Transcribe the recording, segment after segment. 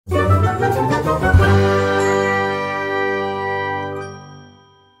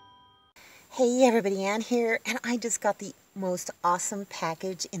Hey everybody, Ann here, and I just got the most awesome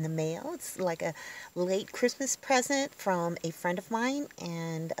package in the mail. It's like a late Christmas present from a friend of mine,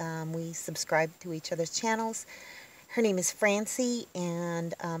 and we subscribe to each other's channels. Her name is Francie,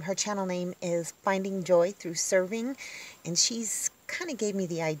 and her channel name is Finding Joy Through Serving, and she's kind of gave me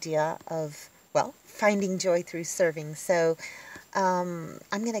the idea of, well, finding joy through serving. So I'm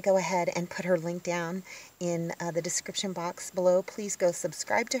going to go ahead and put her link down in the description box below. Please go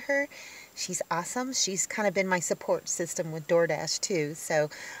subscribe to her. She's awesome. She's kind of been my support system with DoorDash too. So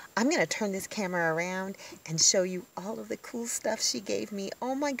I'm going to turn this camera around and show you all of the cool stuff she gave me.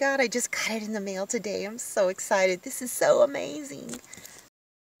 Oh my God, I just got it in the mail today. I'm so excited. This is so amazing.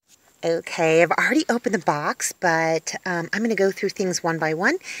 Okay, I've already opened the box, but I'm going to go through things one by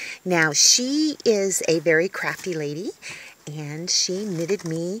one. Now, she is a very crafty lady, and she knitted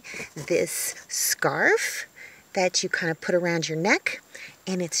me this scarf that you kind of put around your neck,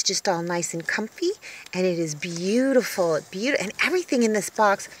 and it's just all nice and comfy, and it is beautiful. And everything in this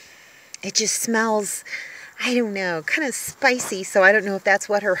box, it just smells, I don't know, kind of spicy, so I don't know if that's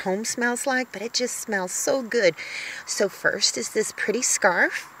what her home smells like, but it just smells so good. So first is this pretty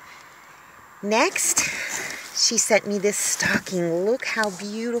scarf. Next, she sent me this stocking. Look how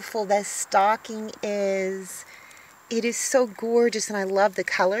beautiful this stocking is. It is so gorgeous, and I love the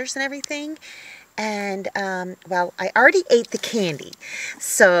colors and everything. And, well, I already ate the candy.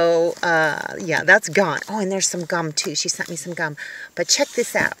 So, yeah, that's gone. Oh, and there's some gum, too. She sent me some gum. But check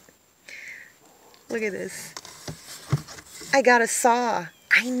this out. Look at this. I got a saw.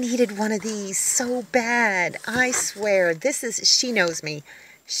 I needed one of these so bad. I swear, this is, she knows me.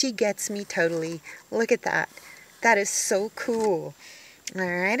 She gets me totally. Look at that. That is so cool.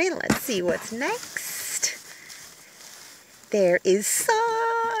 Alrighty, let's see what's next. There is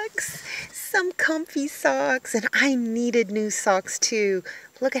socks. Some comfy socks. And I needed new socks too.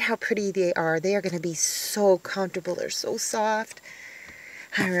 Look at how pretty they are. They are going to be so comfortable. They're so soft.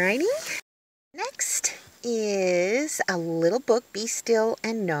 Alrighty. Next is a little book, Be Still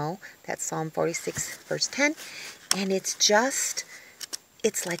and Know. That's Psalm 46, verse 10. And it's just...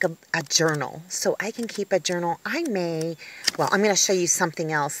 it's like a journal, so I can keep a journal. I'm going to show you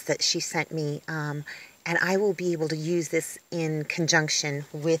something else that she sent me, and I will be able to use this in conjunction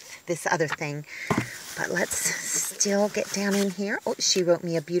with this other thing. But let's still get down in here. Oh, she wrote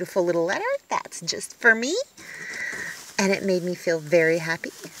me a beautiful little letter. That's just for me, and it made me feel very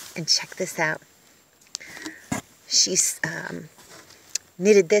happy. And check this out. She's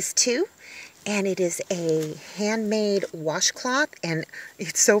knitted this too. And it is a handmade washcloth, and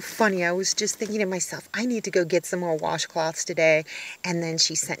it's so funny. I was just thinking to myself, I need to go get some more washcloths today. And then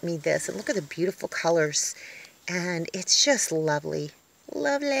she sent me this, and look at the beautiful colors. And it's just lovely.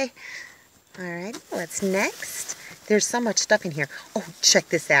 Lovely. All right, what's next? There's so much stuff in here. Oh, check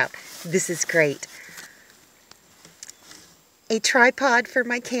this out. This is great. A tripod for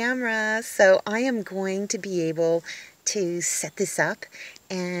my camera. So I am going to be able to set this up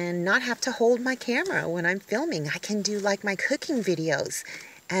and not have to hold my camera when I'm filming. I can do like my cooking videos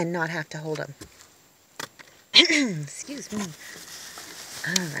and not have to hold them. Excuse me.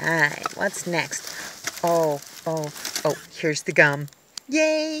 All right, what's next? Oh, here's the gum.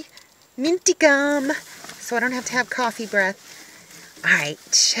 Yay, minty gum. So I don't have to have coffee breath. All right,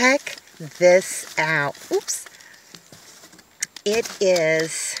 check this out. Oops. It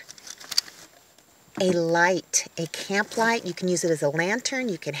is a light, a camp light. You can use it as a lantern.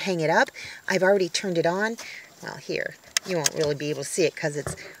 You can hang it up. I've already turned it on. Well, here, you won't really be able to see it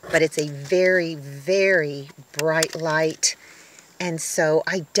but it's a very, very bright light. And so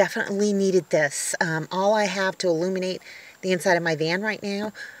I definitely needed this. All I have to illuminate the inside of my van right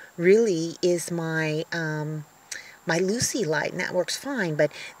now really is my my Lucy light, and that works fine.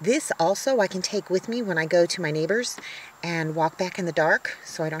 But this also I can take with me when I go to my neighbors and walk back in the dark,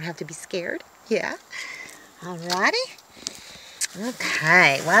 so I don't have to be scared. Yeah. Alrighty.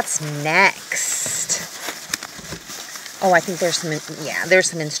 Okay, what's next? Oh, I think there's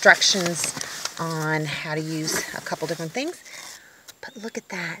some instructions on how to use a couple different things. But look at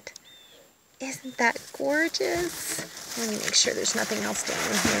that. Isn't that gorgeous? Let me make sure there's nothing else down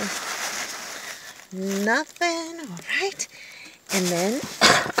in here. Nothing. All right. And then,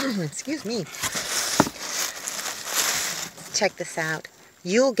 excuse me. Check this out.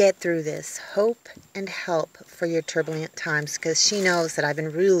 You'll get through this. Hope and help for your turbulent times, because she knows that I've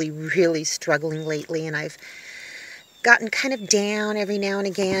been really, really struggling lately, and I've gotten kind of down every now and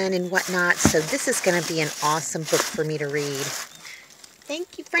again and whatnot. So this is going to be an awesome book for me to read.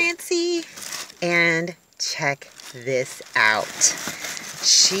 Thank you, Francie. And check this out.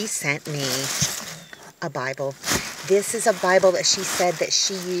 She sent me a Bible. This is a Bible that she said that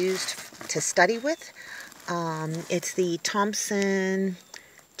she used to study with. It's the Thompson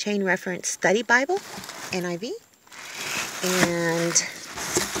Chain Reference Study Bible, NIV. And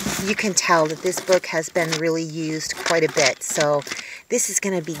you can tell that this book has been really used quite a bit. So this is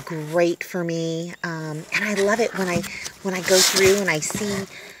going to be great for me. And I love it when I go through and I see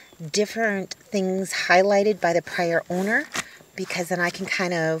different things highlighted by the prior owner, because then I can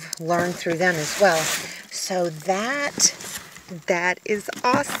kind of learn through them as well. So that is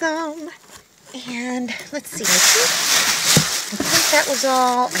awesome. And let's see, I think that was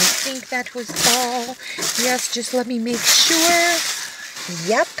all. I think that was all. Yes, just let me make sure.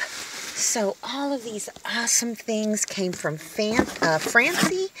 Yep. So all of these awesome things came from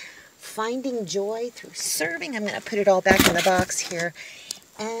Francie, finding joy through serving. I'm going to put it all back in the box here.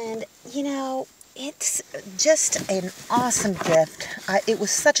 And, you know, it's just an awesome gift. It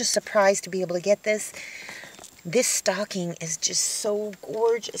was such a surprise to be able to get this. This stocking is just so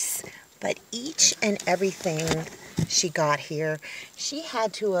gorgeous. But each and everything she got here, she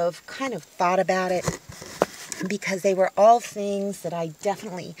had to have kind of thought about it, because they were all things that I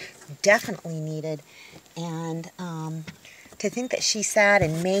definitely needed. And to think that she sat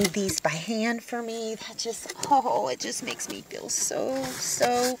and made these by hand for me, that just, oh, it just makes me feel so,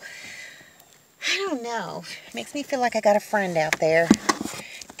 I don't know. It makes me feel like I got a friend out there.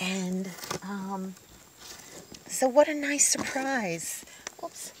 And so what a nice surprise.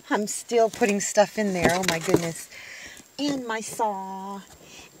 Oops, I'm still putting stuff in there. Oh my goodness. And my saw.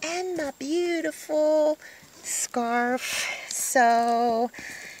 And my beautiful scarf. So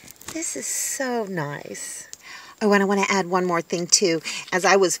this is so nice. Oh, and I want to add one more thing too. As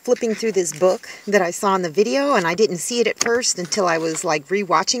I was flipping through this book that I saw in the video, and I didn't see it at first until I was like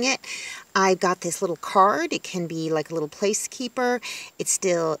rewatching it, I got this little card. It can be like a little placekeeper. It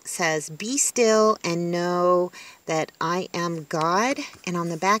still says, "Be still and know that I am God." And on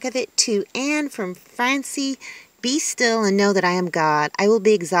the back of it, to Anne from Francie, "Be still and know that I am God. I will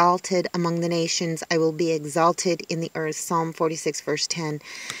be exalted among the nations. I will be exalted in the earth." Psalm 46, verse 10.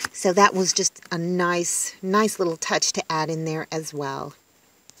 So that was just a nice little touch to add in there as well.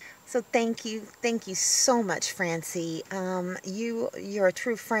 So thank you so much, Francie. You're a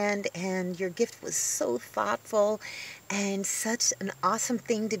true friend, and your gift was so thoughtful and such an awesome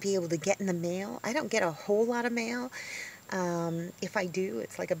thing to be able to get in the mail. I don't get a whole lot of mail. If I do,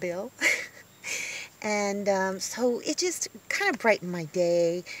 it's like a bill. And so it just kind of brightened my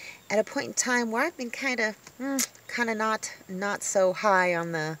day at a point in time where I've been kind of not so high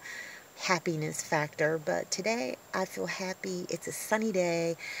on the happiness factor. But today I feel happy. It's a sunny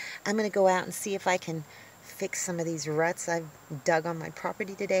day. I'm going to go out and see if I can fix some of these ruts I've dug on my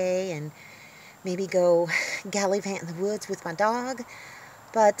property today, and maybe go gallivant in the woods with my dog.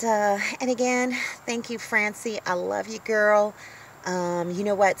 But and again, thank you, Francie. I love you, girl. You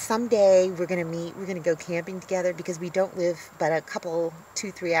know what? Someday we're going to meet. We're going to go camping together, because we don't live but a couple,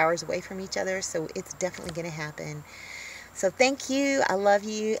 2-3 hours away from each other. So it's definitely going to happen. So thank you. I love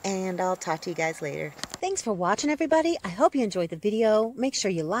you, and I'll talk to you guys later. Thanks for watching, everybody. I hope you enjoyed the video. Make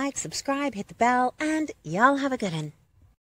sure you like, subscribe, hit the bell, and y'all have a good one.